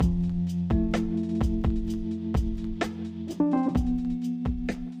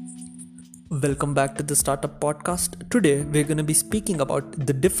Welcome back to the Startup Podcast. Today, we're going to be speaking about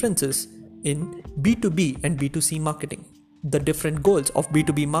the differences in B2B and B2C marketing. The different goals of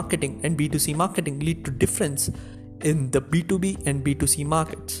B2B marketing and B2C marketing lead to difference in the B2B and B2C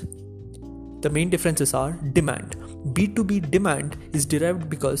markets. The main differences are demand. B2B demand is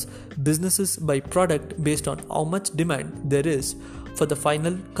derived because businesses buy product based on how much demand there is for the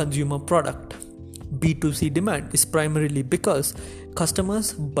final consumer product. B2C demand is primarily because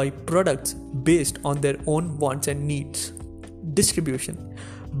customers buy products based on their own wants and needs. Distribution.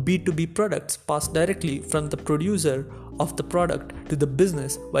 B2B products pass directly from the producer of the product to the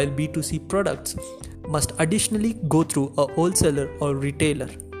business, while B2C products must additionally go through a wholesaler or retailer.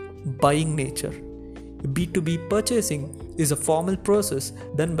 Buying nature. B2B purchasing is a formal process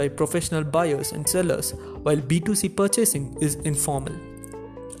done by professional buyers and sellers, while B2C purchasing is informal.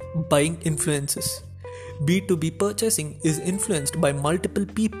 Buying influences. B2B purchasing is influenced by multiple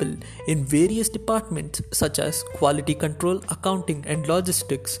people in various departments such as quality control, accounting, and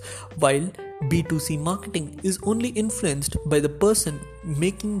logistics, while B2C marketing is only influenced by the person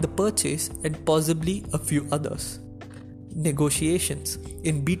making the purchase and possibly a few others. Negotiations.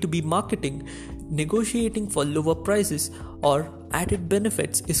 In B2B marketing, negotiating for lower prices or added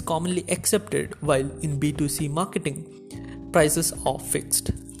benefits is commonly accepted, while in B2C marketing, prices are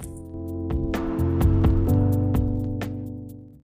fixed.